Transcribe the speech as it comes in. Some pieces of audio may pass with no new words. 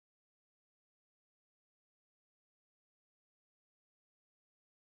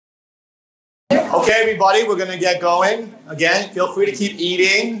Okay, everybody, we're going to get going. Again, feel free to keep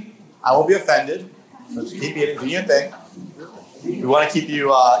eating. I won't be offended. So just keep eating, do your thing. We want to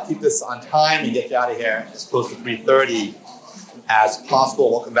keep this on time and get you out of here as close to 3:30 as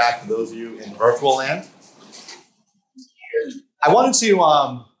possible. Welcome back to those of you in virtual land. I wanted to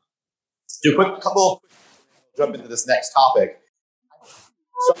do jump into this next topic.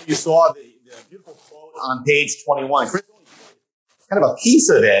 Some of you saw the beautiful quote on page 21. Kind of a piece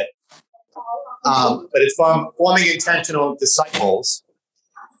of it, but it's from Forming Intentional Disciples.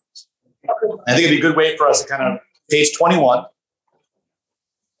 I think it'd be a good way for us to kind of page 21.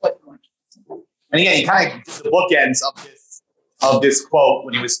 And again, he kind of did the bookends of this quote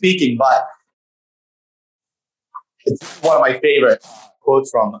when he was speaking, but it's one of my favorite quotes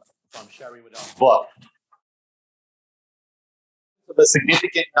from Sherry Waddell's book. The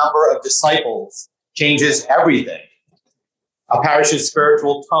significant number of disciples changes everything. A parish's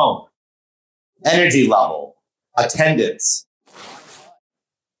spiritual tone, energy level, attendance,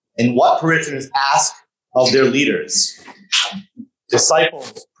 and what parishioners ask of their leaders.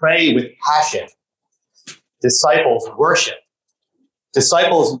 Disciples pray with passion. Disciples worship.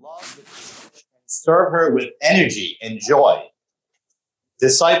 Disciples love the church and serve her with energy and joy.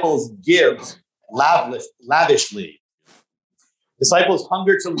 Disciples give lavishly. Disciples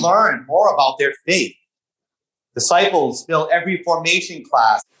hunger to learn more about their faith. Disciples fill every formation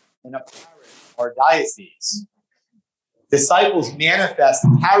class in a parish or diocese. Disciples manifest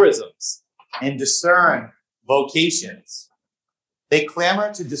charisms and discern vocations. They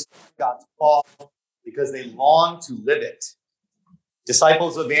clamor to discern God's call because they long to live it.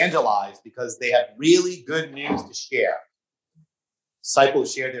 Disciples evangelize because they have really good news to share.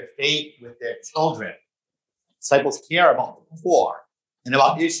 Disciples share their faith with their children. Disciples care about the poor and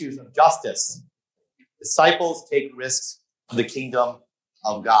about issues of justice. Disciples take risks for the kingdom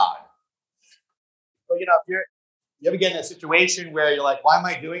of God. So, if you ever get in a situation where you're like, why am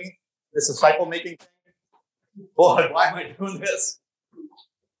I doing this disciple-making thing? Lord, why am I doing this?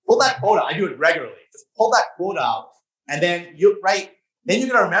 Pull that quote out. I do it regularly. Just pull that quote out, and then you're going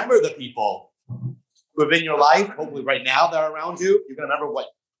to remember the people who have in your life, hopefully right now that are around you. You're going to remember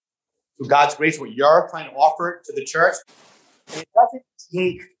through God's grace, what you're trying to offer to the church. And it doesn't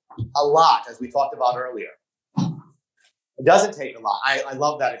take a lot, as we talked about earlier. It doesn't take a lot. I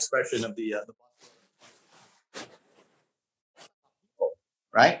love that expression of the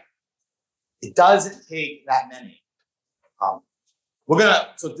right? It doesn't take that many.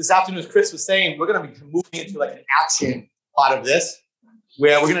 So this afternoon, as Chris was saying, we're going to be moving into like an action part of this,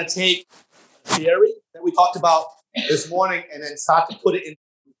 where we're going to take theory that we talked about this morning and then start to put it in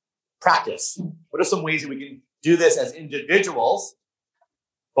practice. What are some ways that we can do this as individuals,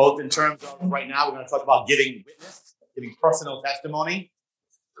 both in terms of right now, we're going to talk about giving witness, giving personal testimony.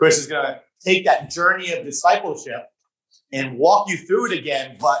 Chris is going to take that journey of discipleship and walk you through it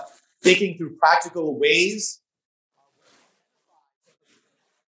again, but thinking through practical ways.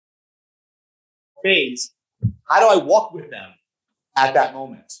 How do I walk with them at that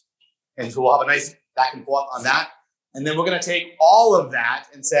moment? And so we'll have a nice back and forth on that. And then we're going to take all of that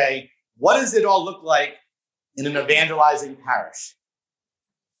and say, what does it all look like in an evangelizing parish?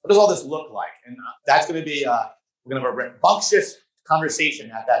 What does all this look like? And that's going to be, we're going to have a rambunctious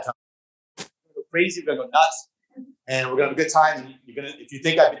conversation at that time. We're going to go crazy, we're going to go nuts, and we're going to have a good time. And if you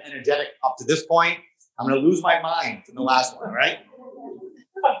think I've been energetic up to this point, I'm going to lose my mind in the last one, right?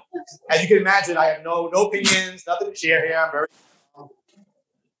 As you can imagine, I have no opinions, nothing to share here. I'm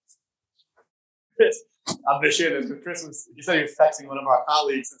going to share this with Chris. He said he was texting one of our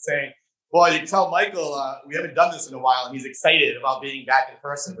colleagues and saying, boy, you can tell Michael, we haven't done this in a while, and he's excited about being back in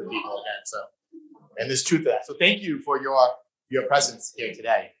person with people again. So, and there's truth to that. So thank you for your presence here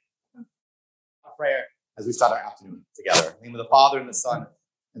today. A prayer as we start our afternoon together. In the name of the Father, and the Son,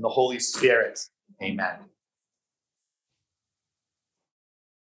 and the Holy Spirit. Amen.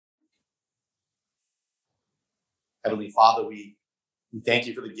 Heavenly Father, we thank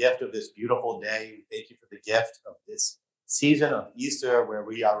you for the gift of this beautiful day. We thank you for the gift of this season of Easter, where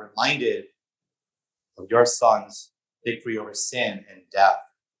we are reminded of your Son's victory over sin and death.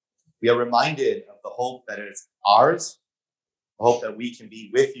 We are reminded of the hope that is ours, the hope that we can be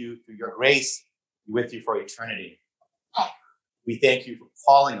with you through your grace, be with you for eternity. We thank you for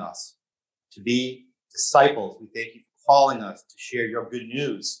calling us to be disciples. We thank you for calling us to share your good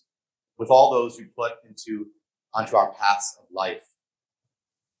news with all those you put onto our paths of life.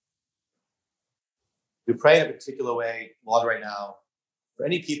 We pray in a particular way, Lord, right now, for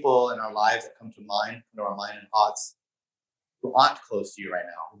any people in our lives that come to mind, into our mind and hearts, who aren't close to you right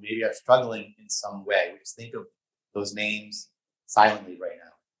now, who maybe are struggling in some way. We just think of those names silently right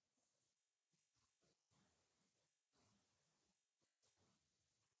now.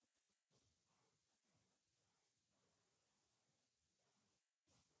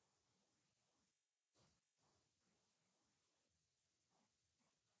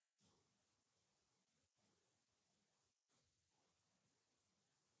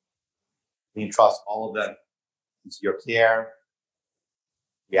 We entrust all of them into your care.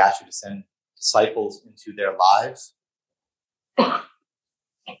 We ask you to send disciples into their lives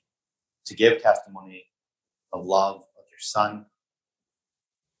to give testimony of love of your Son.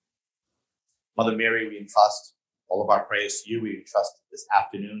 Mother Mary, we entrust all of our praise to you. We entrust this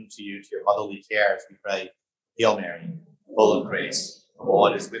afternoon to you, to your motherly care, as we pray, Hail Mary, full of grace, the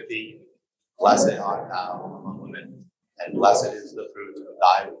Lord is with thee. Blessed art thou among women, and blessed is the fruit of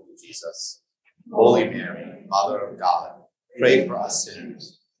thy womb, Jesus. Holy Mary, Mother of God, pray for us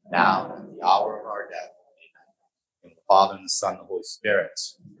sinners, now and at the hour of our death. Amen. In the Father, and the Son, and the Holy Spirit.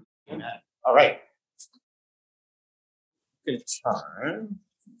 Amen. All right. I'm going to turn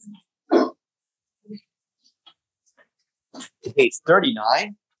to page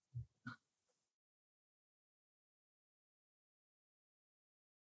 39.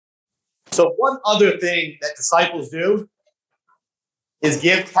 So one other thing that disciples do is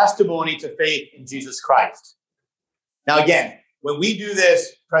give testimony to faith in Jesus Christ. Now, again, when we do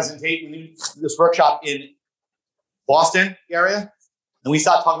this presentation, this workshop in Boston area, and we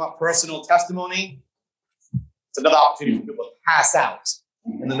start talking about personal testimony, it's another opportunity for people to pass out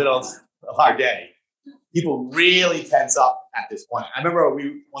in the middle of our day. People really tense up at this point. I remember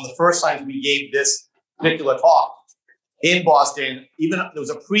one of the first times we gave this particular talk in Boston, even there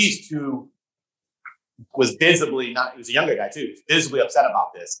was a priest who was visibly he was a younger guy too, he was visibly upset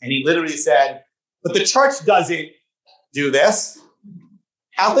about this. And he literally said, but the church doesn't do this.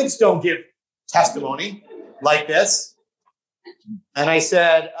 Catholics don't give testimony like this. And I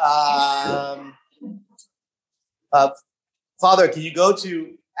said, Father, can you go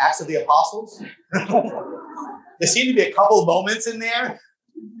to Acts of the Apostles? There seem to be a couple of moments in there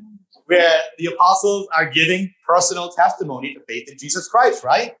where the apostles are giving personal testimony to faith in Jesus Christ,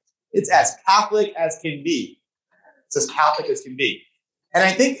 right? It's as Catholic as can be. It's as Catholic as can be. And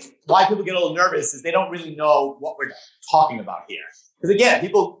I think why people get a little nervous is they don't really know what we're talking about here. Because again,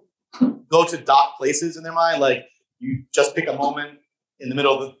 people go to dark places in their mind, like you just pick a moment in the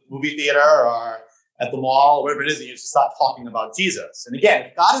middle of the movie theater or at the mall, or wherever it is, and you just start talking about Jesus. And again,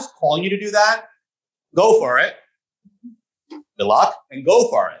 if God is calling you to do that, go for it. Good luck, and go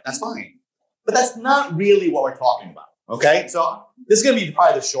for it. That's fine. But that's not really what we're talking about, okay? So this is going to be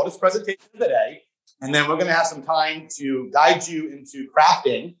probably the shortest presentation of the day, and then we're going to have some time to guide you into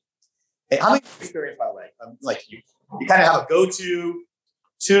crafting. Hey, how many experience, by the way? Like you kind of have a go-to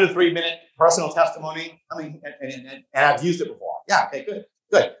 2 to 3 minute personal testimony. I mean, and I've used it before. Yeah, okay,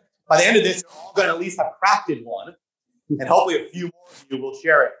 good. By the end of this, you're all going to at least have crafted one, and hopefully a few more of you will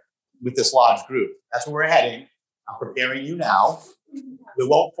share it with this large group. That's where we're heading. I'm preparing you now. We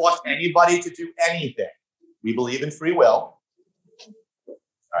won't force anybody to do anything. We believe in free will. All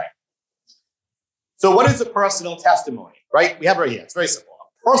right. So what is a personal testimony, right? We have it right here. It's very simple.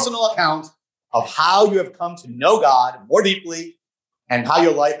 A personal account of how you have come to know God more deeply and how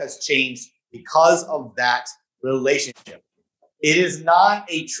your life has changed because of that relationship. It is not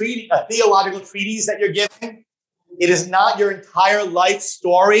a theological treatise that you're giving. It is not your entire life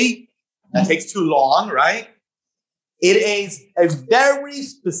story. That takes too long, right? It is a very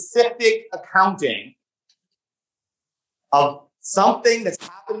specific accounting of something that's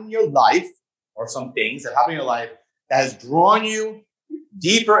happened in your life, or some things that happen in your life that has drawn you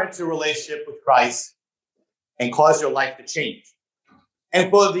deeper into a relationship with Christ and caused your life to change.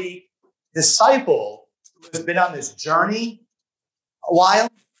 And for the disciple who has been on this journey a while,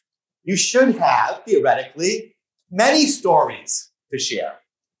 you should have, theoretically, many stories to share.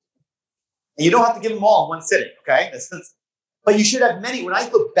 And you don't have to give them all in one sitting, okay? But you should have many. When I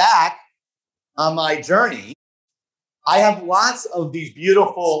look back on my journey, I have lots of these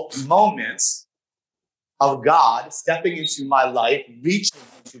beautiful moments of God stepping into my life, reaching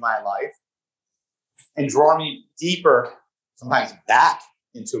into my life, and drawing me deeper, sometimes back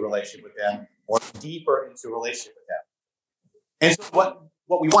into a relationship with Him, or deeper into a relationship with Him. And so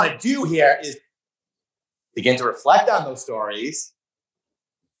what we want to do here is begin to reflect on those stories,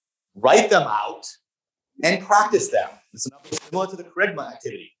 write them out, and practice them. It's similar to the charisma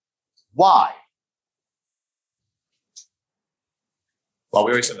activity. Why? Well,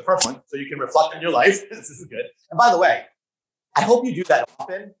 we already said the first one, so you can reflect on your life. This is good. And by the way, I hope you do that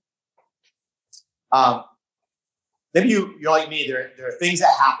often. Maybe you're like me. There are things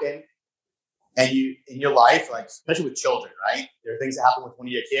that happen and you in your life, like especially with children, right? There are things that happen with one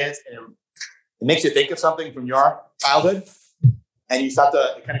of your kids, and it makes you think of something from your childhood, and it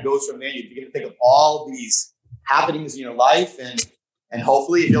kind of goes from there. You begin to think of all these happenings in your life, and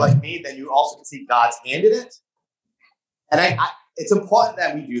hopefully, if you're like me, then you also can see God's hand in it. And it's important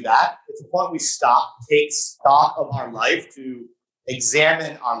that we do that. It's important we take stock of our life, to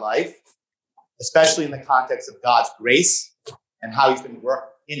examine our life. especially in the context of God's grace and how he's been working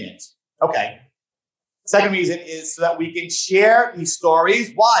in it. Okay. Second reason is so that we can share these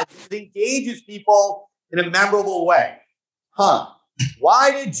stories. Why? Because it engages people in a memorable way.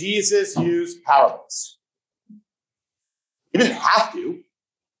 Why did Jesus use parables? He didn't have to.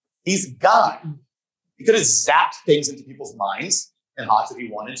 He's God. He could have zapped things into people's minds and hearts if he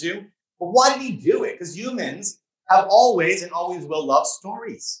wanted to. But why did he do it? Because humans have always and always will love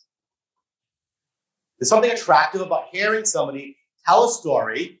stories. There's something attractive about hearing somebody tell a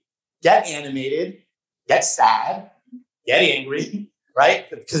story, get animated, get sad, get angry, right?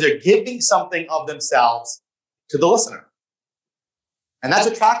 Because they're giving something of themselves to the listener. And that's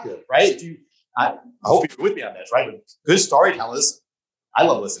attractive, right? I hope you're with me on this, right? But good storytellers, I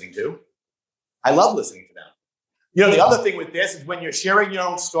love listening to. I love listening to them. You know, the other thing with this is when you're sharing your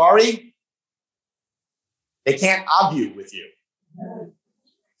own story, they can't argue with you.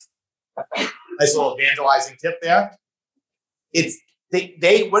 Nice little evangelizing tip there. It's what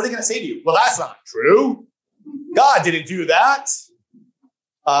are they going to say to you? Well, that's not true. God didn't do that.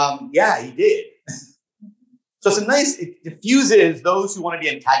 Yeah, he did. So it diffuses those who want to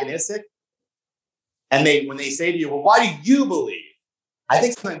be antagonistic. And when they say to you, well, why do you believe? I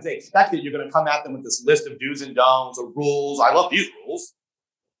think sometimes they expect that you're going to come at them with this list of do's and don'ts or rules. I love these rules.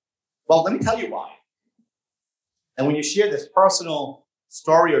 Well, let me tell you why. And when you share this personal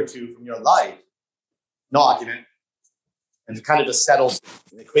story or two from your life, no argument, and it kind of just settles,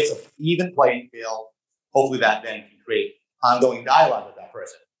 and it creates an even playing field. Hopefully that then can create ongoing dialogue with that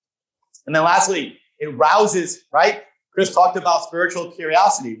person. And then lastly, it rouses, right? Chris talked about spiritual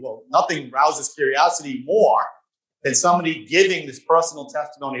curiosity. Well, nothing rouses curiosity more than somebody giving this personal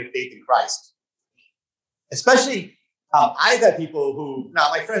testimony of faith in Christ. Especially, I've had people who, now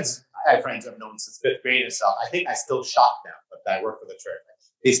I have friends I've known since 5th grade and stuff. I think I still shock them, but I work for the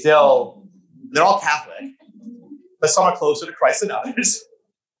church. They're all Catholic, but some are closer to Christ than others.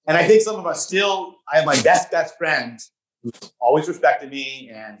 And I think some of us I have my best friend who's always respected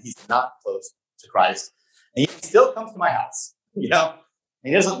me, and he's not close to Christ. And he still comes to my house, you know?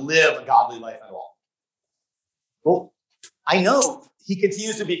 And he doesn't live a godly life at all. Well, I know he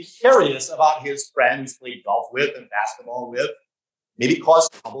continues to be curious about his friend he's played golf with and basketball with, maybe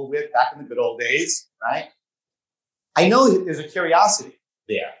caused trouble with back in the good old days, right? I know there's a curiosity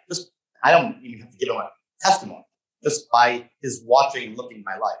there. I don't even have to give him a testimony, just by his watching and looking at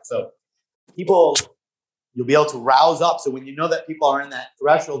my life. So you'll be able to rouse up. So when you know that people are in that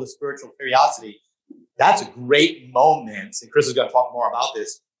threshold of spiritual curiosity, that's a great moment, and Chris is going to talk more about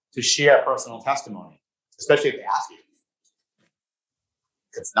this, to share personal testimony, especially if they ask you.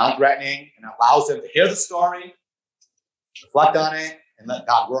 It's not threatening and allows them to hear the story, reflect on it, and let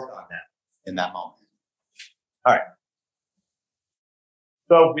God work on them in that moment. All right.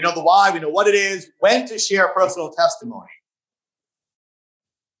 So we know the why, we know what it is, when to share personal testimony.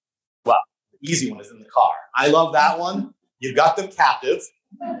 Well, the easy one is in the car. I love that one. You've got them captive.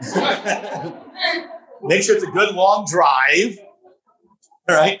 Make sure it's a good long drive.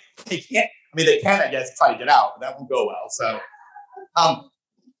 All right. They can, I guess, try to get out, but that won't go well. So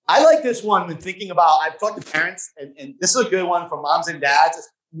I like this one when thinking about, I've talked to parents, and this is a good one for moms and dads,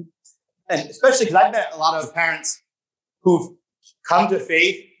 and especially because I've met a lot of parents who've come to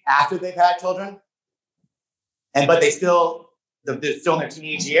faith after they've had children, but they're still in their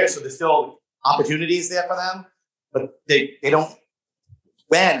teenage years, so there's still opportunities there for them, but they don't,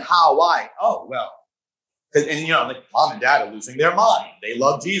 when, how, why? Oh, well. And like mom and dad are losing their mind. They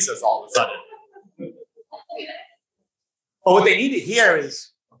love Jesus all of a sudden. But what they need to hear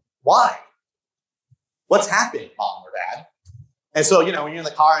is, why? What's happened, mom or dad? And so, when you're in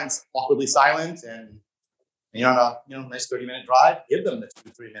the car and it's awkwardly silent and you're on a nice 30-minute drive, give them the 2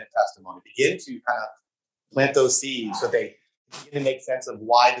 to 3 minute testimony. Begin to kind of plant those seeds so they begin to make sense of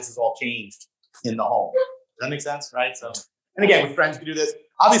why this has all changed in the home. Does that make sense? Right? So, and again, with friends, you can do this.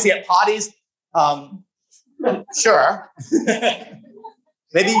 Obviously, at parties, sure.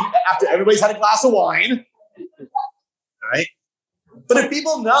 Maybe after everybody's had a glass of wine, right? But if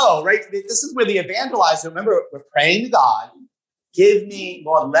people know, right, this is where the evangelizer, remember, we're praying to God,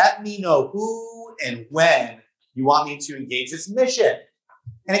 Lord, let me know who and when you want me to engage this mission.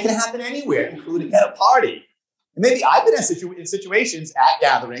 And it can happen anywhere, including at a party. And maybe I've been in situations at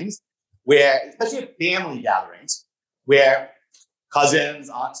gatherings where, especially at family gatherings, where cousins,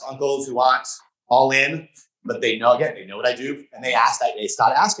 aunts, uncles who aren't all in, but they know what I do, and they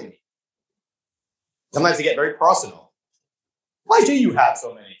start asking me. Sometimes they get very personal. Why do you have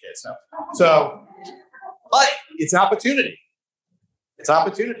so many kids? No. So, but it's an opportunity. It's an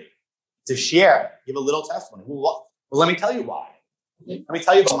opportunity to share, give a little testimony. Well, let me tell you why. Let me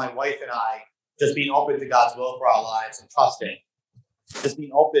tell you about my wife and I just being open to God's will for our lives and trusting, just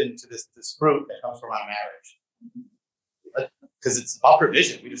being open to this fruit that comes from our marriage. Because it's about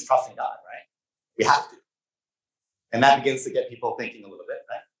provision. We just trust in God, right? We have to. And that begins to get people thinking a little bit,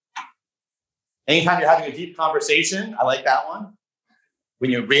 right? Anytime you're having a deep conversation, I like that one. When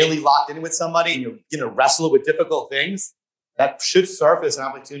you're really locked in with somebody and you're going to wrestle with difficult things, that should serve as an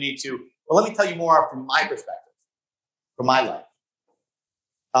opportunity to, well, let me tell you more from my perspective, from my life.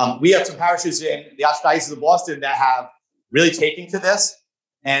 We have some parishes in the Archdiocese of Boston that have really taken to this.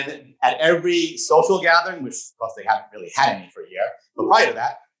 And at every social gathering, which of course they haven't really had any for a year, but prior to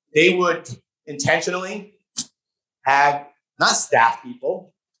that, they would intentionally have not staff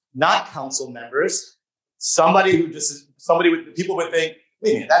people, not council members, somebody with people would think,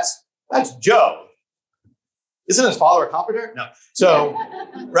 wait a minute, that's Joe. Isn't his father a carpenter? No. So,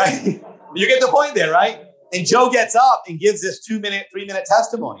 right? You get the point there, right? And Joe gets up and gives this 2-minute, 3-minute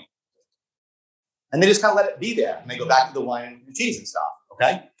testimony. And they just kind of let it be there. And they go back to the wine and cheese and stuff,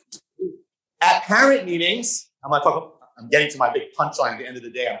 okay? At parent meetings, I'm getting to my big punchline at the end of the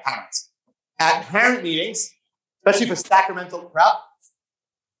day on parents. At parent meetings, especially for sacramental prep,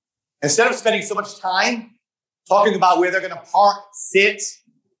 instead of spending so much time talking about where they're going to park, sit,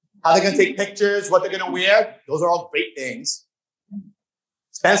 how they're going to take pictures, what they're going to wear, those are all great things.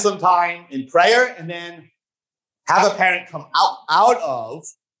 Spend some time in prayer and then have a parent come out of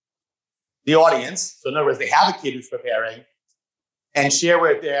the audience. So in other words, they have a kid who's preparing and share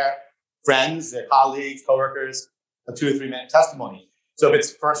with their friends, their colleagues, coworkers, a 2 or 3 minute testimony. So if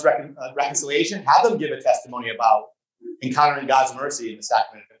it's first reconciliation, have them give a testimony about encountering God's mercy in the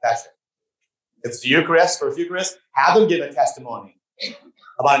sacrament of confession. If it's the Eucharist, first Eucharist, have them give a testimony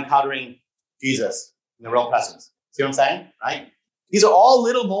about encountering Jesus in the real presence. See what I'm saying? Right? These are all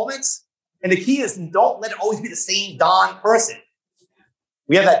little moments. And the key is don't let it always be the same Don person.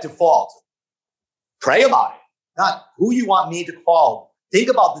 We have that default. Pray about it. Not who you want me to call. Think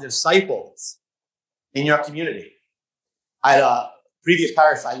about the disciples in your community. I had a previous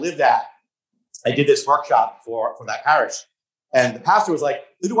parish I lived at. I did this workshop for that parish. And the pastor was like,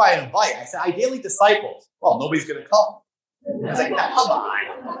 who do I invite? I said, ideally disciples. Well, nobody's going to come. I was like, now, come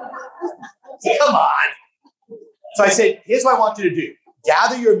on. Come on. So I said, here's what I want you to do.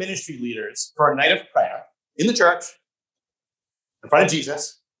 Gather your ministry leaders for a night of prayer in the church, in front of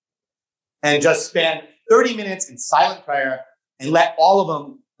Jesus, and just spend 30 minutes in silent prayer and let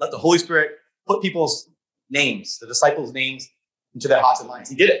the Holy Spirit put people's names, the disciples' names, into their hearts and minds.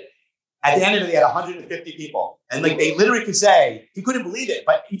 He did it. At the end of it, he had 150 people. And they literally could say, he couldn't believe it,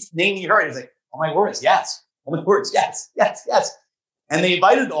 but each name he heard, he was like, oh my words, yes. Oh my words, yes, yes, yes. And they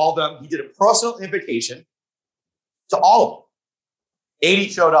invited all of them. He did a personal invitation to all of them. 80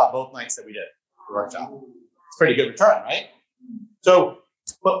 showed up both nights that we did the workshop. It's a pretty good return, right? So,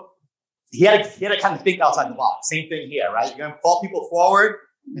 but he had to kind of think outside the box. Same thing here, right? You're going to call people forward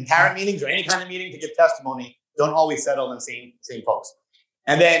in parent meetings or any kind of meeting to give testimony. Don't always settle on the same folks.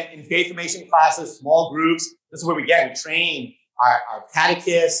 And then in faith formation classes, small groups, this is where we train our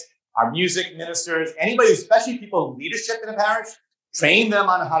catechists, our music ministers, anybody, especially people in leadership in a parish, train them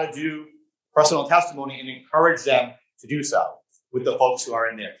on how to do personal testimony and encourage them to do so with the folks who are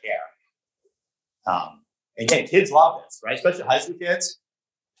in their care. Again, kids love this, right? Especially high school kids.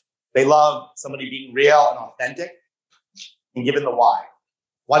 They love somebody being real and authentic and given the why.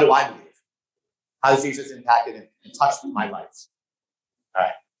 Why do I believe? How has Jesus impacted and touched my life? All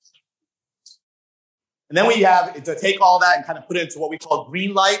right. And then we have to take all that and kind of put it into what we call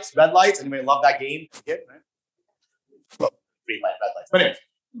green lights, red lights. Anybody love that game? Yeah, right? Well, green light, red lights. But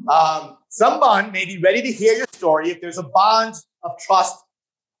anyway, someone may be ready to hear your story if there's a bond of trust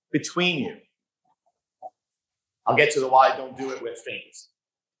between you. I'll get to the why don't do it with strangers.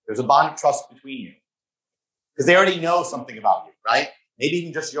 There's a bond of trust between you. Because they already know something about you, right? Maybe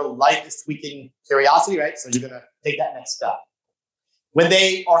even just your life is tweaking curiosity, right? So you're going to take that next step. When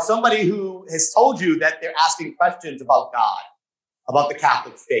they are somebody who has told you that they're asking questions about God, about the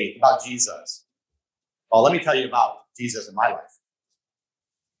Catholic faith, about Jesus. Well, let me tell you about Jesus in my life.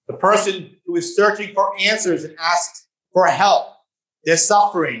 The person who is searching for answers and asks for help. They're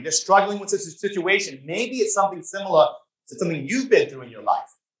suffering. They're struggling with such a situation. Maybe it's something similar to something you've been through in your life.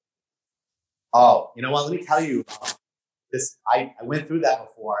 Oh, you know what? Let me tell you this. I went through that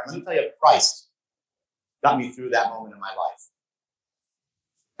before. And let me tell you, Christ got me through that moment in my life.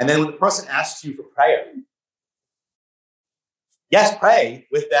 And then when the person asks you for prayer, yes, pray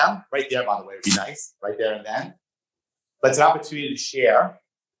with them. Right there, by the way, would be nice. Right there and then. But it's an opportunity to share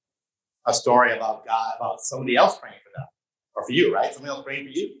a story about God, about somebody else praying for them. Or for you, right? Somebody else praying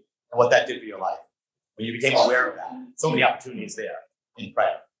for you. And what that did for your life. When you became aware of that. So many opportunities there in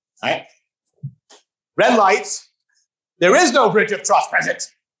prayer. All right? red lights. There is no bridge of trust present.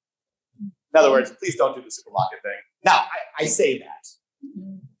 In other words, please don't do the supermarket thing. Now, I say that.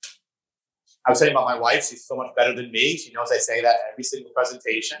 I was saying about my wife, she's so much better than me. She knows I say that every single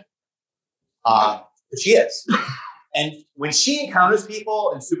presentation. But she is. And when she encounters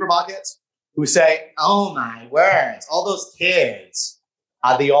people in supermarkets who say, oh my words, all those kids,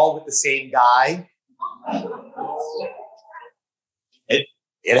 are they all with the same guy?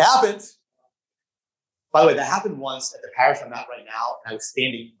 It happens. By the way, that happened once at the parish I'm at right now, and I was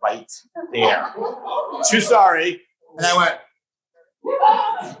standing right there. True story. And I went,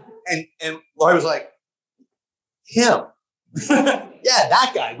 and Lori was like, him. Yeah,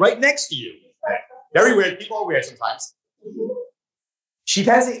 that guy right next to you. Very weird. People are weird sometimes. She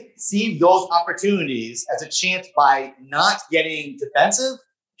doesn't see those opportunities as a chance by not getting defensive.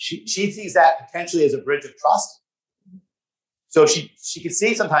 She sees that potentially as a bridge of trust. So she can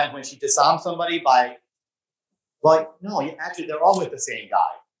see sometimes when she disarms somebody by, like, no, actually, they're all with the same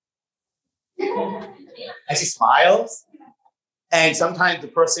guy. And she smiles. And sometimes the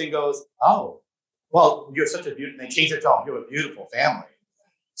person goes, oh, well, you're such a beautiful, and they change their tone. You're a beautiful family.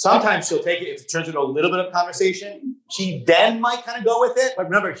 Sometimes she'll take it, if it turns into a little bit of conversation, she then might kind of go with it. But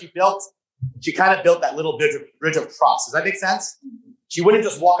remember, she kind of built that little bridge of trust. Does that make sense? She wouldn't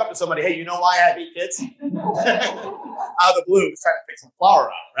just walk up to somebody, hey, you know why I have 8 kids? Out of the blue, trying to pick some flour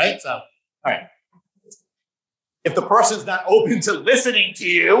out, right? So, all right. If the person's not open to listening to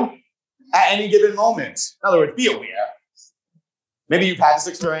you at any given moment, in other words, be aware. Maybe you've had this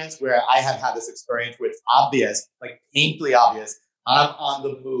experience where I have had this experience where it's obvious, like painfully obvious, I'm on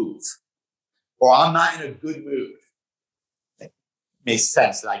the move, or I'm not in a good mood. It makes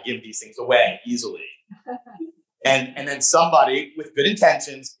sense that I give these things away easily. And then somebody with good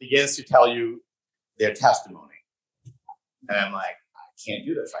intentions begins to tell you their testimony. And I'm like, I can't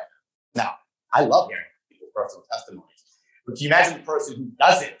do this right now. Now, I love hearing people's personal testimonies. But can you imagine the person who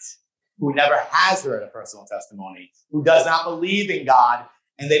doesn't, who never has heard a personal testimony, who does not believe in God,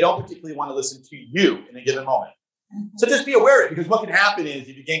 and they don't particularly want to listen to you in a given moment? So just be aware of it, because what can happen is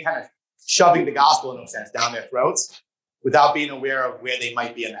you begin kind of shoving the gospel, in a sense, down their throats without being aware of where they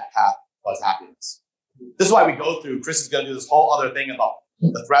might be in that path towards happiness. This is why we go through, Chris is going to do this whole other thing about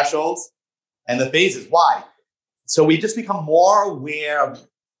the thresholds and the phases. Why? So we just become more aware of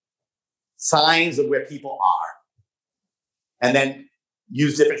signs of where people are, and then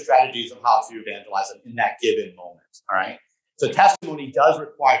use different strategies of how to evangelize them in that given moment, all right? So testimony does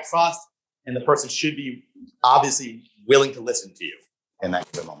require trust, and the person should be obviously willing to listen to you in that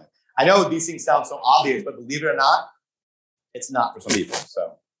given moment. I know these things sound so obvious, but believe it or not, it's not for some people,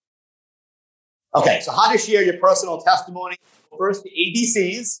 so. Okay, so how to share your personal testimony. First, the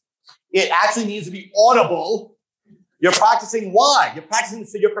ABCs. It actually needs to be audible. You're practicing why? You're practicing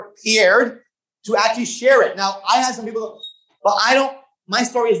so you're prepared to actually share it. Now, I had some people go, but my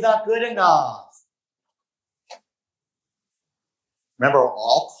story is not good enough. Remember, we're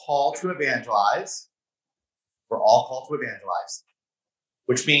all called to evangelize. We're all called to evangelize,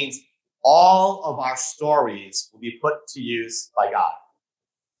 which means all of our stories will be put to use by God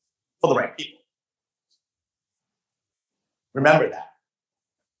for the right people. Remember that.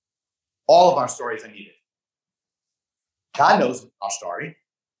 All of our stories are needed. God knows our story,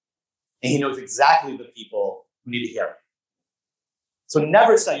 and he knows exactly the people who need to hear it. So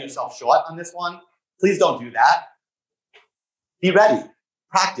never sell yourself short on this one. Please don't do that. Be ready.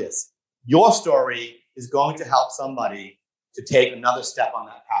 Practice. Your story is going to help somebody to take another step on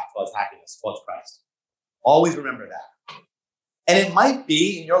that path towards happiness, towards Christ. Always remember that. And it might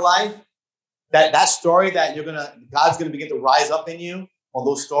be in your life that story that God's gonna begin to rise up in you, or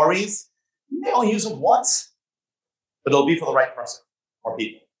those stories, you may only use them once, but it'll be for the right person or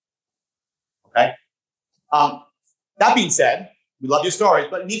people. Okay? That being said, we love your stories,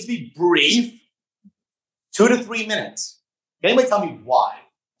 but it needs to be brief, 2 to 3 minutes. Can anybody tell me why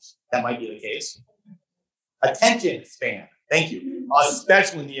that might be the case? Attention span. Thank you.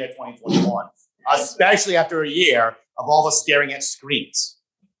 Especially in the year 2021. Especially after a year of all of us staring at screens.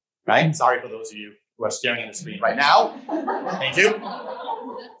 Right? Sorry for those of you who are staring at the screen right now. Thank you.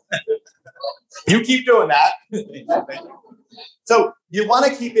 You keep doing that. Thank you. So you want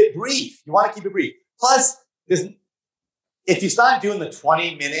to keep it brief. Plus, if you start doing the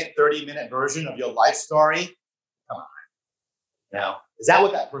 20-minute, 30-minute version of your life story, come on. Now, is that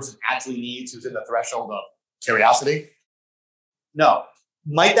what that person actually needs who's in the threshold of curiosity? No.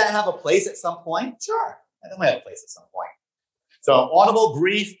 Might that have a place at some point? Sure. That might have a place at some point. So audible,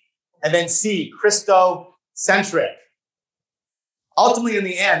 brief, and then C, Christocentric. Ultimately, in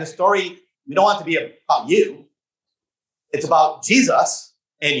the end, the story, we don't want it to be about you. It's about Jesus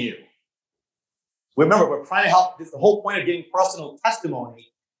and you. Remember, we're trying to help. The whole point of getting personal testimony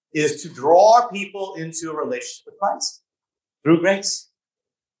is to draw people into a relationship with Christ through grace.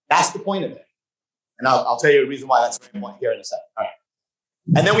 That's the point of it. And I'll tell you a reason why that's very important here in a second. All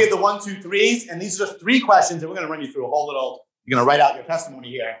right. And then we have the 1, 2, 3s. And these are just 3 questions. And we're going to run you through a whole little, you're going to write out your testimony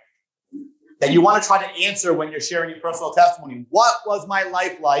here, that you want to try to answer when you're sharing your personal testimony. What was my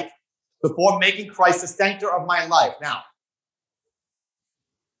life like before making Christ the center of my life? Now,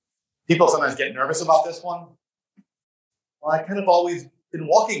 people sometimes get nervous about this one. Well, I kind of always been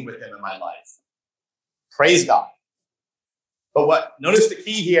walking with him in my life. Praise God. But notice the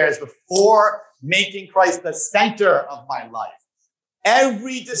key here is before making Christ the center of my life.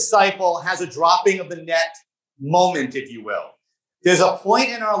 Every disciple has a dropping of the net moment, if you will. There's a point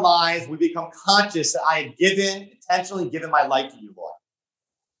in our lives we become conscious that I had intentionally given my life to you, Lord.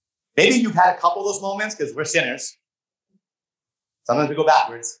 Maybe you've had a couple of those moments because we're sinners. Sometimes we go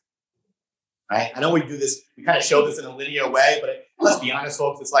backwards. Right? I know we do this, we kind of show this in a linear way, but let's be honest,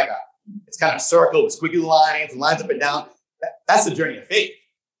 folks, it's kind of a circle with squiggly lines and lines up and down. That's the journey of faith.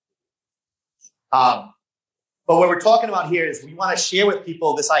 But what we're talking about here is we want to share with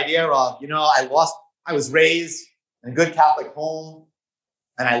people this idea of, I was raised in a good Catholic home,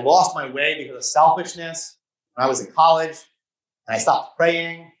 and I lost my way because of selfishness when I was in college, and I stopped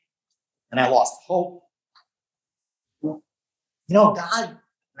praying, and I lost hope. God,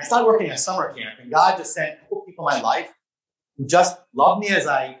 I started working at summer camp, and God just sent people in my life who just loved me as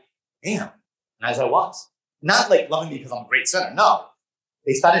I am and as I was. Not like loving me because I'm a great sinner. No.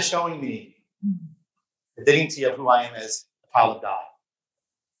 They started showing me the dignity of who I am as a child of God.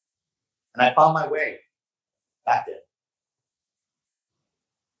 And I found my way back then.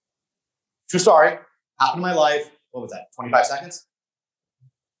 True story. Happened in my life. What was that? 25 seconds?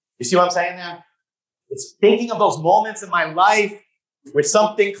 You see what I'm saying there? It's thinking of those moments in my life where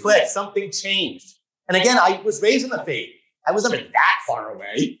something clicked, something changed. And again, I was raised in the faith. I wasn't that far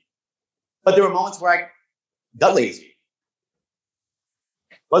away. But there were moments where I got lazy.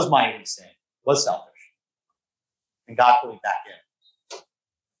 Was my own sin. Was selfish. And God put me back in.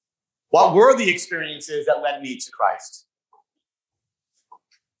 What were the experiences that led me to Christ?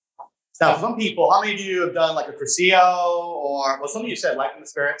 Now, for some people, how many of you have done like a Crucio or, well, some of you said Life in the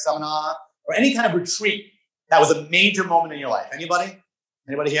Spirit seminar or any kind of retreat that was a major moment in your life? Anybody?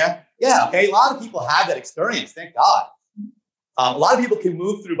 Anybody here? Yeah, okay. A lot of people have that experience, thank God. A lot of people can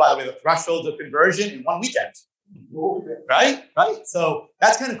move through, by the way, the thresholds of conversion in one weekend. Right? So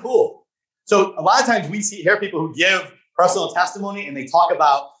that's kind of cool. So a lot of times we hear people who give personal testimony and they talk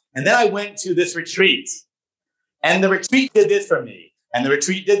about, and then I went to this retreat, and the retreat did this for me, and the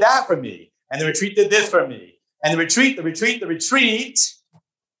retreat did that for me, and the retreat did this for me, and the retreat,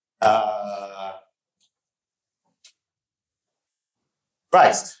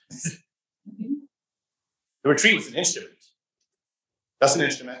 Christ. The retreat was an instrument. Just an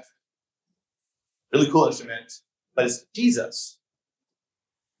instrument. Really cool instrument. But it's Jesus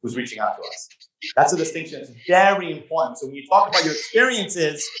who's reaching out to us. That's a distinction that's very important. So when you talk about your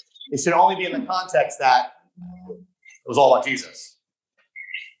experiences, it should only be in the context that it was all about Jesus.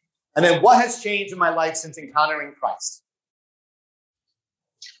 And then what has changed in my life since encountering Christ?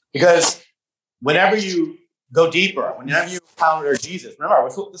 Because whenever you go deeper, whenever you encounter Jesus, remember,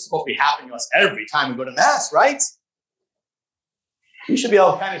 this is supposed to be happening to us every time we go to Mass, right? You should be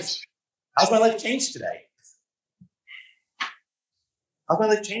able to kind of, how's my life changed today? How's my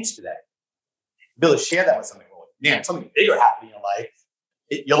life changed today? Be able to share that with somebody. Man, something bigger happened in your life.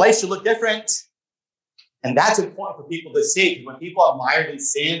 Your life should look different. And that's important for people to see. Because when people are mired in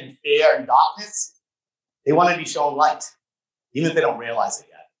sin and fear and darkness, they want to be shown light, even if they don't realize it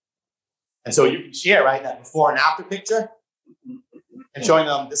yet. And so you can share, right, that before and after picture and showing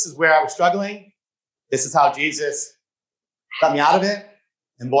them this is where I was struggling. This is how Jesus got me out of it.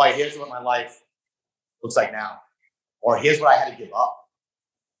 And boy, here's what my life looks like now. Or here's what I had to give up.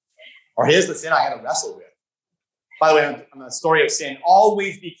 Or here's the sin I had to wrestle with. By the way, on the story of sin,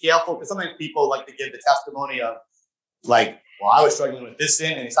 always be careful, because sometimes people like to give the testimony of like, well, I was struggling with this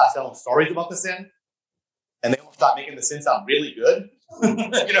sin, and they start telling stories about the sin, and they almost start making the sin sound really good. You know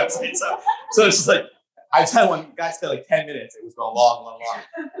what I'm saying? So it's just like, I tell one guy spent like 10 minutes. It was going long.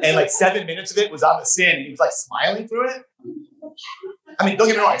 And like 7 minutes of it was on the sin, and he was like smiling through it. I mean, don't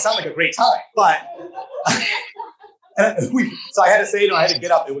get me wrong, it sounded like a great time, but so I had to say, I had to get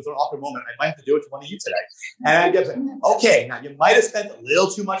up. It was an awkward moment. I might have to do it to one of you today. And I get like, okay, now you might have spent a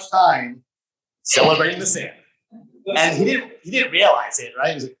little too much time celebrating the sin. And he didn't realize it, right?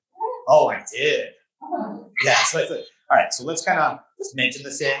 He was like, oh, I did. Yeah, so I said, all right, so let's kind of just mention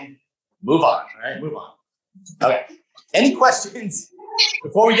the sin, move on, all right? Move on. Okay. Any questions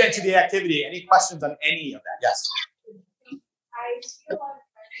Before we get into the activity, any questions on any of that? Yes. I see a lot of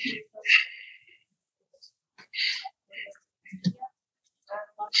friends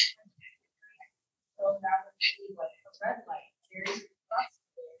so that would be like a red light. Very frustrating.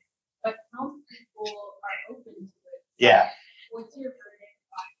 But some people are open to it. Yeah. What's your verdict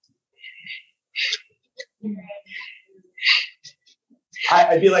on?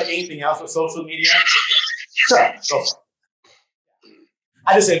 I'd be like anything else with social media. Sure, go for it.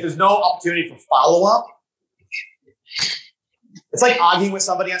 I just say if there's no opportunity for follow-up, it's like arguing with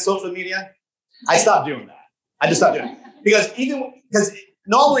somebody on social media. I stopped doing that. I just stopped doing it. Because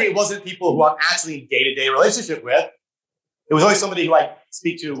normally it wasn't people who I'm actually in day-to-day relationship with. It was always somebody who I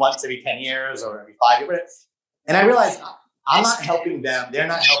speak to once every 10 years or every 5 years. And I realized I'm not helping them. They're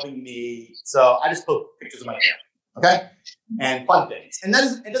not helping me. So I just put pictures of my family, okay? And fun things. And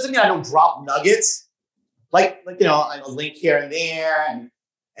then it doesn't mean I don't drop nuggets, like a link here and there,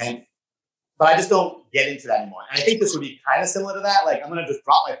 but I just don't get into that anymore. And I think this would be kind of similar to that. Like I'm gonna just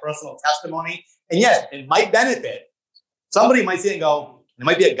drop my personal testimony, and yes, it might benefit. Somebody might see it and go, it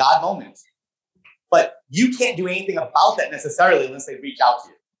might be a God moment, but you can't do anything about that necessarily unless they reach out to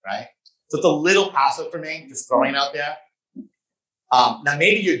you, right? So it's a little passive for me, just throwing it out there. Now,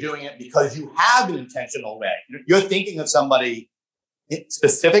 maybe you're doing it because you have an intentional way. You're thinking of somebody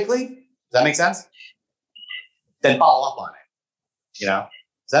specifically. Does that make sense? Then follow up on it.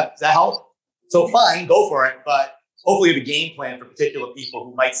 Does that help? So fine, go for it. But hopefully you have a game plan for particular people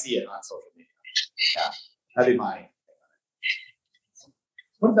who might see it on social media. Yeah, that'd be my.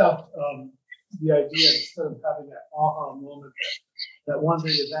 What about the idea, instead of having that aha moment, that one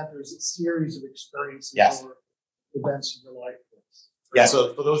big event, there's a series of experiences or events in your life? Yeah,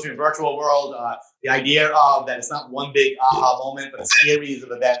 so for those of you in the virtual world, the idea of that it's not one big aha moment, but a series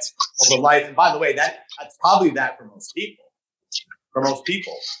of events over life. And by the way, that's probably that for most people. For most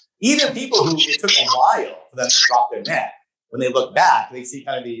people. Even people who it took a while for them to drop their net, when they look back, they see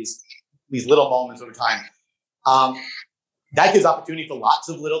kind of these little moments over time. That gives opportunity for lots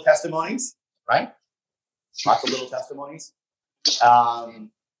of little testimonies, right? Lots of little testimonies. I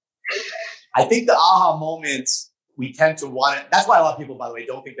think the aha moments, we tend to want it. That's why a lot of people, by the way,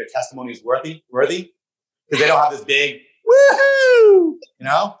 don't think their testimony is worthy, because they don't have this big woohoo,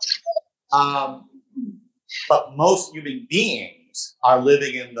 But most human beings are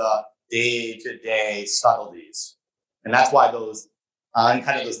living in the day-to-day subtleties, and that's why those kind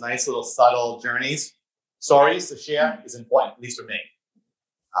of those nice little subtle stories to share is important, at least for me.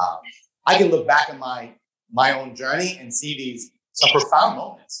 I can look back at my own journey and see some profound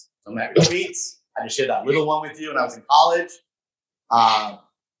moments. Some at retreats. I just shared that little one with you when I was in college.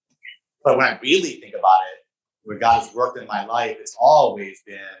 But when I really think about it, where God has worked in my life, it's always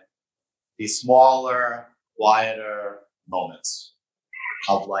been these smaller, quieter moments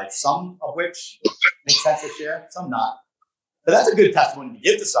of life, some of which make sense to share, some not. But that's a good testimony to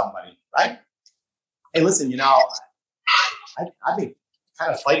give to somebody, right? Hey, listen, I've been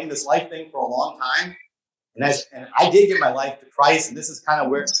kind of fighting this life thing for a long time. And I did give my life to Christ, and this is kind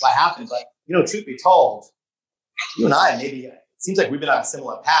of what happened. But, truth be told, you and I, maybe it seems like we've been on a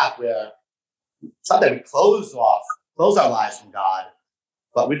similar path where it's not that we close our lives from God,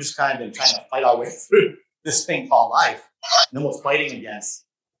 but we've just kind of been trying to fight our way through this thing called life, and almost fighting against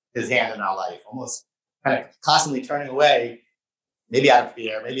his hand in our life, almost kind of constantly turning away, maybe out of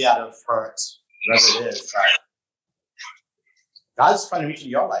fear, maybe out of hurt, whatever it is. But God's trying to reach into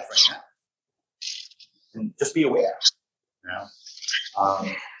your life right now. And just be aware. Aha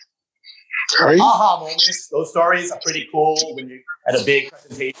moments, those stories are pretty cool when you're at a big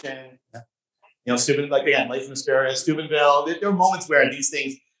presentation. Again, Life in the Spirit, Steubenville. There are moments where these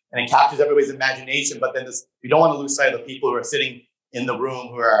things, and it captures everybody's imagination, but then we don't want to lose sight of the people who are sitting in the room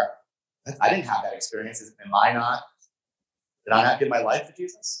who are, I didn't have that experience. Am I not? Did I not give my life to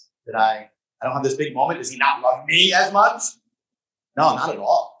Jesus? I don't have this big moment. Does he not love me as much? No, not at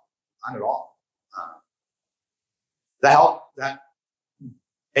all. Not at all. Does that help?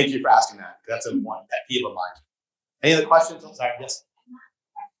 Thank you for asking that. That's a one pet peeve of mine. Any other questions? I'm sorry. Yes.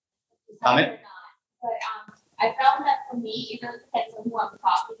 Comment? But I found that for me, it really depends on who I'm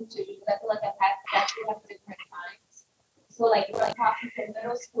talking to, because I feel like I've had that at different times. So like when I'm talking to a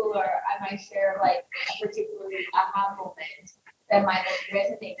middle schooler, I might share like a particularly aha moment that might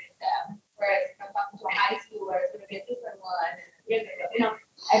resonate with them. Whereas if I'm talking to a high schooler, it's going to be a different one.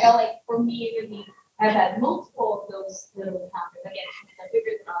 I felt like for me, really, I've had multiple of those little encounters. Again, some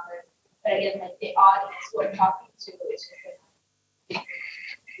bigger than others, but again, like the audience who I'm talking to is just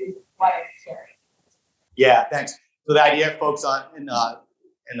what I'm sharing. Yeah, thanks. So the idea, folks, on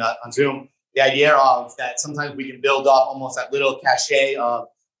Zoom, the idea of that sometimes we can build up almost that little cachet of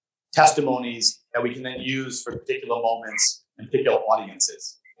testimonies that we can then use for particular moments and particular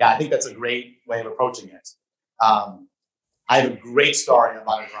audiences. Yeah, I think that's a great way of approaching it. I have a great story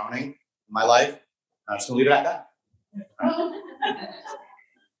about a drowning in my life. I'm just going to leave it at that.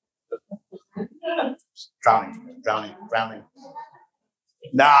 Drowning.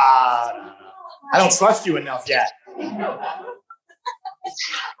 Nah. I don't trust you enough yet.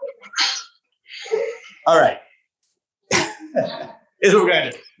 All right. Here's what we're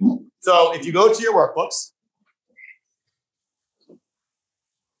going to do. So if you go to your workbooks,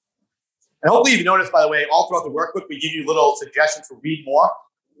 and hopefully you notice, by the way, all throughout the workbook, we give you little suggestions for read more,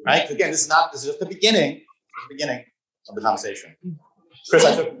 right? Again, this is just the beginning of the conversation. Chris,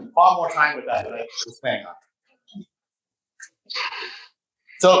 I took far more time with that than I was planning on.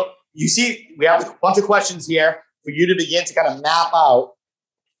 So you see, we have a bunch of questions here for you to begin to kind of map out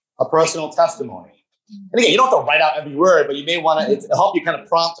a personal testimony. And again, you don't have to write out every word, but you may want to help you kind of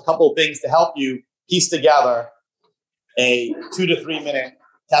prompt a couple of things to help you piece together a 2 to 3 minute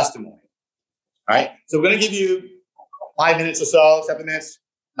testimony. All right. So we're going to give you 5 minutes or so, 7 minutes,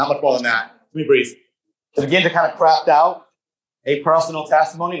 not much more than that. Let me brief. To begin to kind of craft out a personal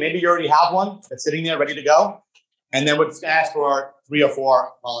testimony. Maybe you already have one that's sitting there ready to go. And then we'll just ask for 3 or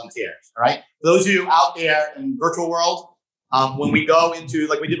 4 volunteers. All right. For those of you out there in the virtual world, when we go into,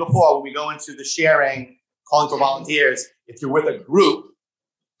 like we did before, when we go into the sharing, calling for volunteers, if you're with a group,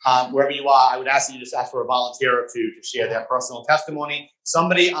 wherever you are, I would ask that you just ask for a volunteer or two to share their personal testimony.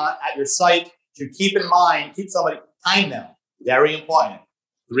 Somebody at your site should keep in mind, time them. Very important.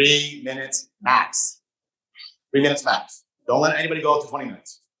 3 minutes max. 3 minutes max. Don't let anybody go up to 20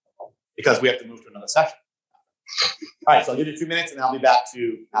 minutes because we have to move to another session. All right, so I'll give you 2 minutes and I'll be back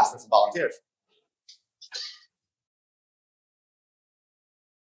to ask for some volunteers.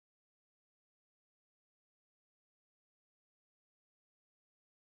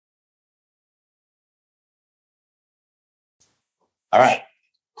 All right,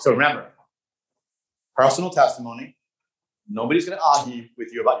 so remember, personal testimony. Nobody's going to argue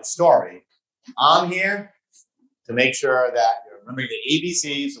with you about your story. I'm here to make sure that you're remembering the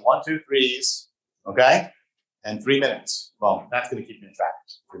ABCs, the 1, 2, 3s, okay? And 3 minutes. Well, that's going to keep you in track.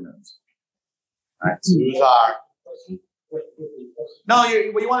 3 minutes. All right, so who's our... No,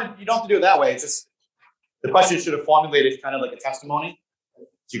 you don't have to do it that way. It's just the question should have formulated kind of like a testimony.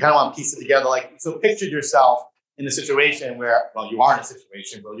 So you kind of want to piece it together. So picture yourself in a situation where, well, you are in a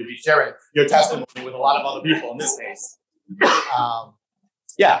situation where you'll be sharing your testimony with a lot of other people in this case. So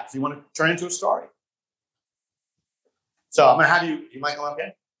you want to turn it into a story. So I'm going to have you might come up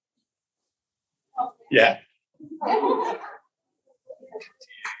here. Yeah.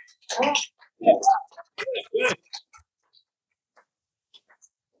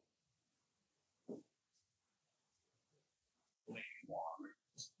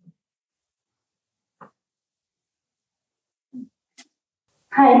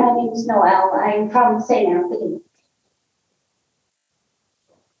 Hi, my name is Noelle. I'm from St. Anthony.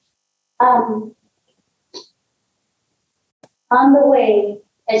 On the way,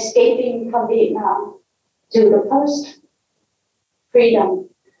 escaping from Vietnam to the first freedom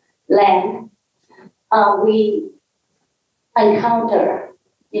land, we encounter,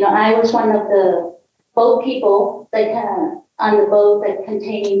 I was one of the boat people on the boat that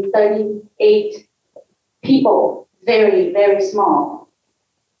contained 38 people, very, very small.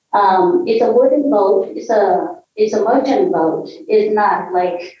 It's a wooden boat. It's a merchant boat. It's not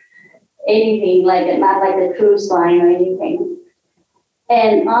like anything not like a cruise line or anything.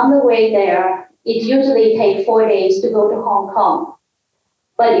 And on the way there, it usually takes 4 days to go to Hong Kong.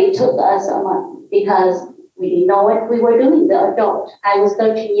 But it took us a month because we didn't know what we were doing, the adult. I was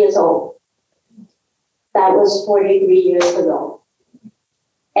 13 years old. That was 43 years ago.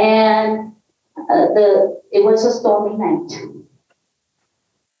 And it was a stormy night.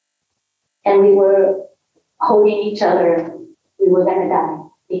 And we were holding each other. We were going to die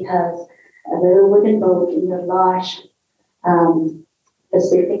because a little wooden boat in the large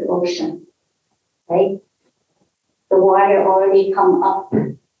Pacific Ocean, right? The water already come up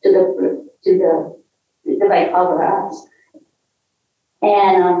to the right over us.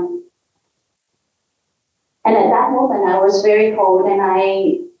 And at that moment I was very cold and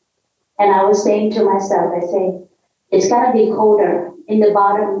I was saying to myself, I say, it's gonna be colder in the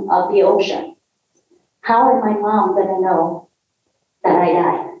bottom of the ocean. How is my mom gonna know that I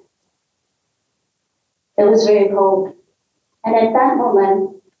died? It was very cold. And at that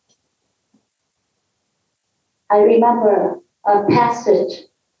moment, I remember a passage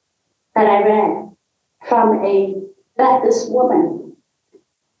that I read from a Baptist woman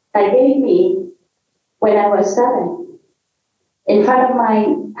that gave me when I was 7. In front of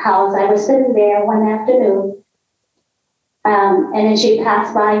my house, I was sitting there one afternoon, and then she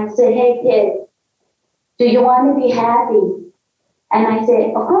passed by and said, "Hey kid, do you want to be happy?" And I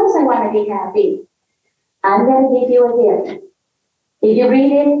said, "Of course I want to be happy. I'm going to give you a gift. If you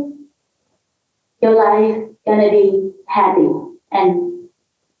read it, your life going to be happy." And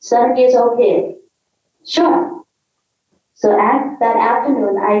 7 years old kid, sure. So that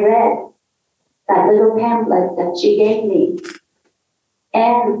afternoon, I read that little pamphlet that she gave me.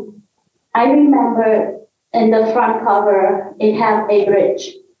 And I remember in the front cover, it had a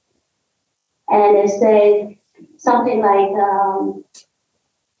bridge. And it said something like,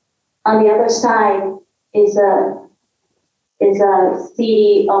 on the other side is a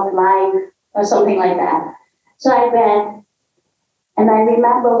city of life or something like that. So I read, and I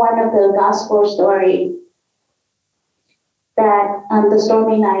remember one of the gospel story that on the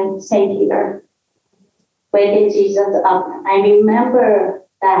stormy night, St. Peter waking Jesus up. I remember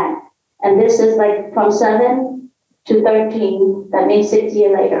that. And this is like from 7 to 13, that means 6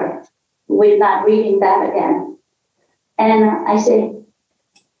 years later. We're not reading that again. And I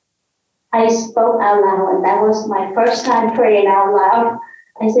spoke out loud, and that was my first time praying out loud.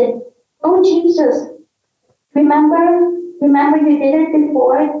 I said, "Oh Jesus, remember you did it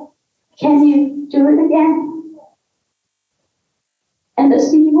before? Can you do it again?" And the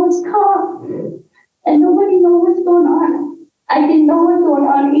sea was calm, and nobody knew what's going on. I didn't know what's going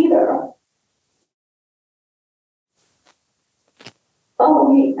on either. Follow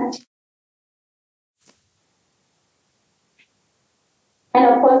me. And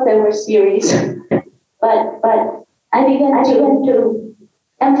of course there were series, but I began to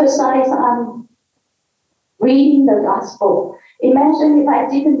emphasize on reading the gospel. Imagine if I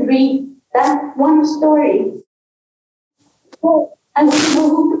didn't read that one story. Well, I wouldn't know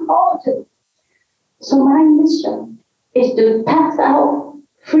who to call to. So my mission is to pass out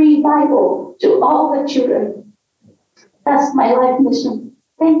free Bible to all the children. That's my life mission.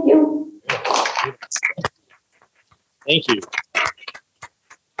 Thank you. Thank you.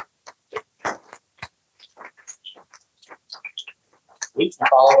 We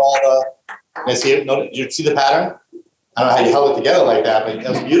followed all the. You see it? No, did you see the pattern? I don't know how you held it together like that, but it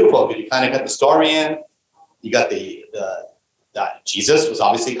was beautiful. But you kind of got the story in. You got the Jesus was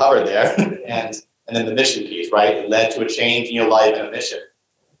obviously covered there, and then the mission piece, right? It led to a change in your life and a mission.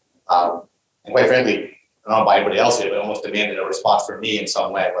 And quite frankly, I don't know about anybody else here, but it almost demanded a response from me in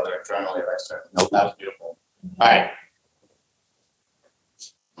some way, whether internally or externally. No, that was beautiful. All right.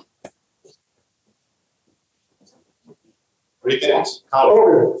 What do you think?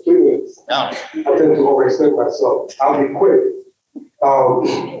 Okay, 3 minutes. No. I tend to overextend myself. I'll be quick.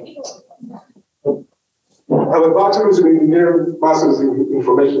 I have a bachelor's in engineering, master's in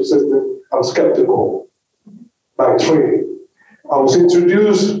information system. I'm skeptical by training. I was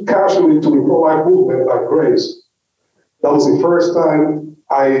introduced casually to the pro-life movement by Grace. That was the first time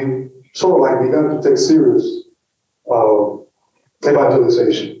I sort of like began to take serious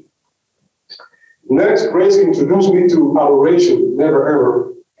evangelization. Next, Grace introduced me to adoration. Never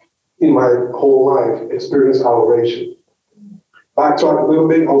ever in my whole life experienced adoration. Backtrack a little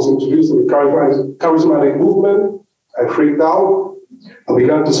bit, I was introduced to the charismatic movement. I freaked out. I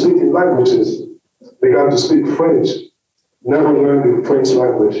began to speak in languages. Began to speak French. Never learned the French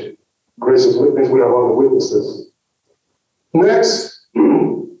language. Grace's witness, we have other witnesses. Next,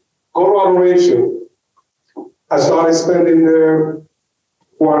 go to adoration. I started spending there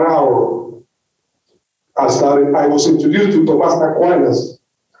for an hour. I was introduced to Thomas Aquinas,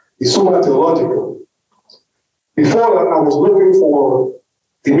 the Summa Theologica. Before that, I was looking for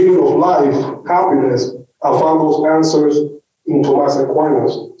the meaning of life, happiness. I found those answers in Thomas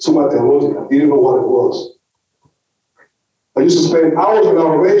Aquinas, Summa Theologica. I didn't know what it was. I used to spend hours in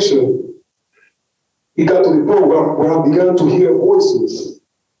adoration. It got to the point where I began to hear voices.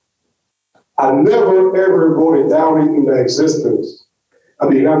 I never, ever wrote a diary in my existence. I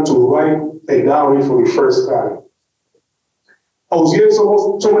began to write a diary for the first time. I was hearing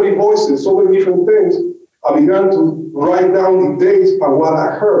so many voices, so many different things. I began to write down the dates and what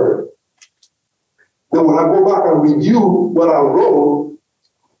I heard. Then when I go back and review what I wrote,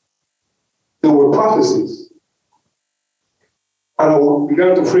 there were prophecies. And I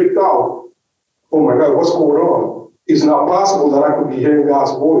began to freak out. Oh my God, what's going on? It's not possible that I could be hearing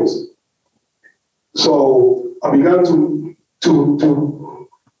God's voice. So I began to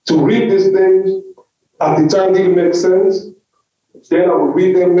read these things. At the time, didn't make sense. Then I would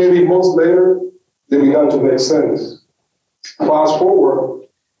read them maybe months later. They began to make sense. Fast forward,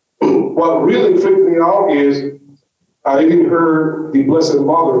 what really freaked me out is I even heard the Blessed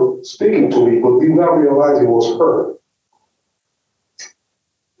Mother speaking to me, but did not realize it was her.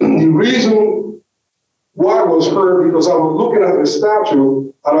 The reason why it was her, because I was looking at the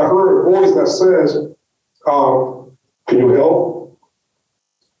statue and I heard a voice that says, can you help?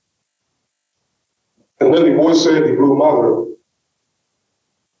 And then the voice said, the Blue Mother.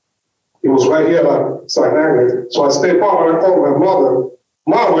 It was right here like St. Agnes. So I stepped out and I called my mother.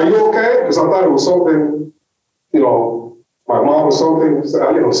 Mom, are you okay? Because I thought it was something, my mom or something,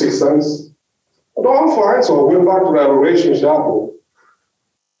 6 cents. No, I'm fine. So I went back to the adoration chapel.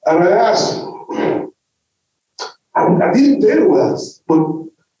 And I asked, I didn't dare to ask, but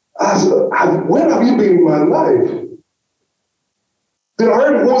I said, when have you been in my life? Then I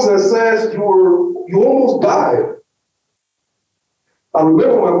heard a voice that says, you almost died. I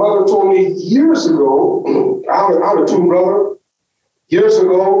remember my mother told me years ago, I have a twin brother. Years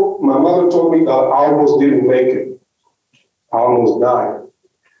ago, my mother told me that I almost didn't make it. I almost died.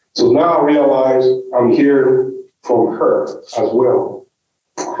 So now I realize I'm hearing from her as well.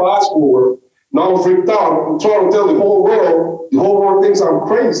 Fast forward, now I'm freaked out. I'm trying to tell the whole world thinks I'm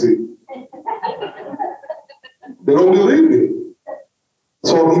crazy. They don't believe me.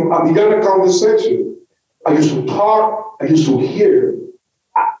 So I began a conversation. I used to talk, I used to hear.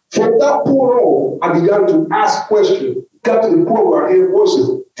 From that point on, I began to ask questions. Got to the point where I hear voices.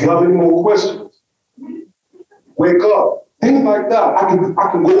 Do you have any more questions? Wake up. Things like that. I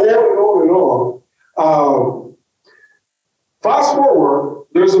can go on and on and on. Fast forward,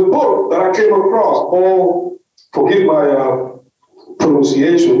 there's a book that I came across called, forgive my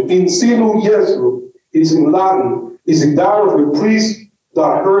pronunciation, In Sinu Jesu. It's in Latin. It's the diary of a priest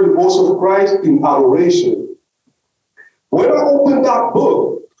that heard the voice of Christ in adoration. When I opened that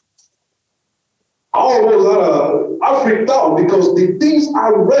book, I freaked out because the things I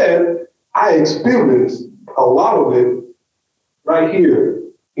read, I experienced a lot of it right here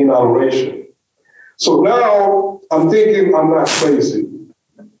in adoration. So now I'm thinking I'm not crazy.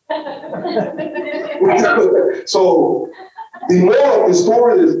 So the moral of the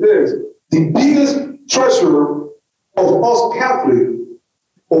story is this: the biggest treasure of us Catholics,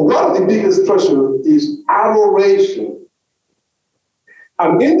 or one of the biggest treasures, is adoration.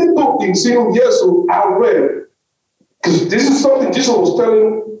 And in the book, in Sinu Jesu, I read, because this is something Jesus was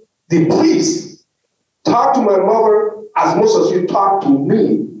telling the priest, talk to my mother as much as you talk to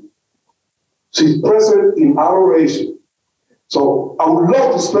me. She's present in adoration. So I would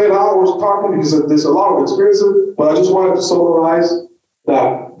love to spend hours talking because there's a lot of experiences, but I just wanted to summarize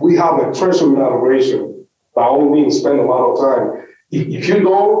that we have a treasure in adoration. By all means, spend a lot of time. If you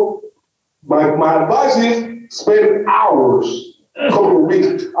don't, my advice is spend hours. A couple of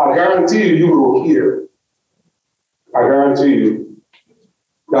weeks, I guarantee you will hear. I guarantee you.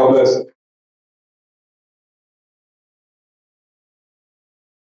 God bless.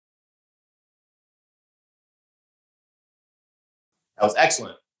 That was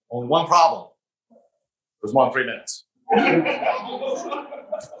excellent. Only one problem. It was more than 3 minutes.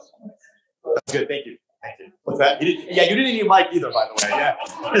 That's good. Thank you. Thank you. What's that? You didn't need a mic either, by the way. Yeah.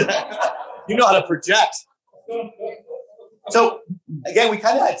 You know how to project. So again, we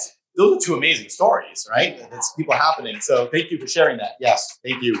kind of had, those are 2 amazing stories, right? It's people happening. So thank you for sharing that. Yes,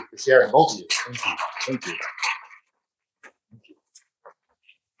 thank you for sharing, both of you. Thank you. Thank you. Thank you.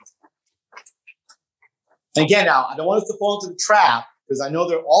 And again, now, I don't want us to fall into the trap because I know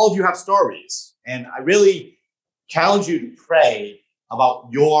that all of you have stories. And I really challenge you to pray about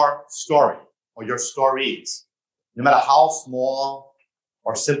your story or your stories, no matter how small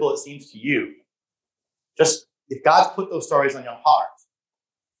or simple it seems to you. Just if God's put those stories on your heart,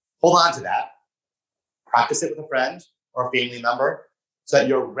 hold on to that. Practice it with a friend or a family member so that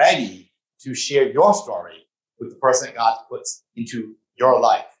you're ready to share your story with the person that God puts into your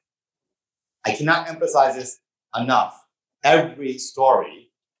life. I cannot emphasize this enough. Every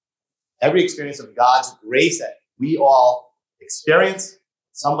story, every experience of God's grace that we all experience,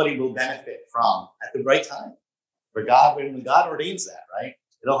 somebody will benefit from at the right time. When God ordains that, right?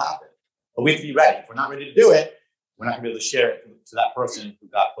 It'll happen. But we have to be ready. If we're not ready to do it, we're not going to be able to share it to that person who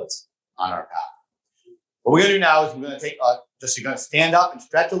God puts on our path. What we're going to do now is we're going to take you're going to stand up and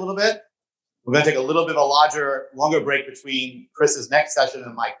stretch a little bit. We're going to take a little bit of a longer break between Chris's next session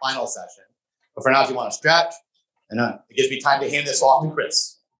and my final session. But for now, if you want to stretch, and it gives me time to hand this off to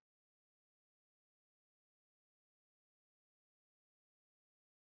Chris.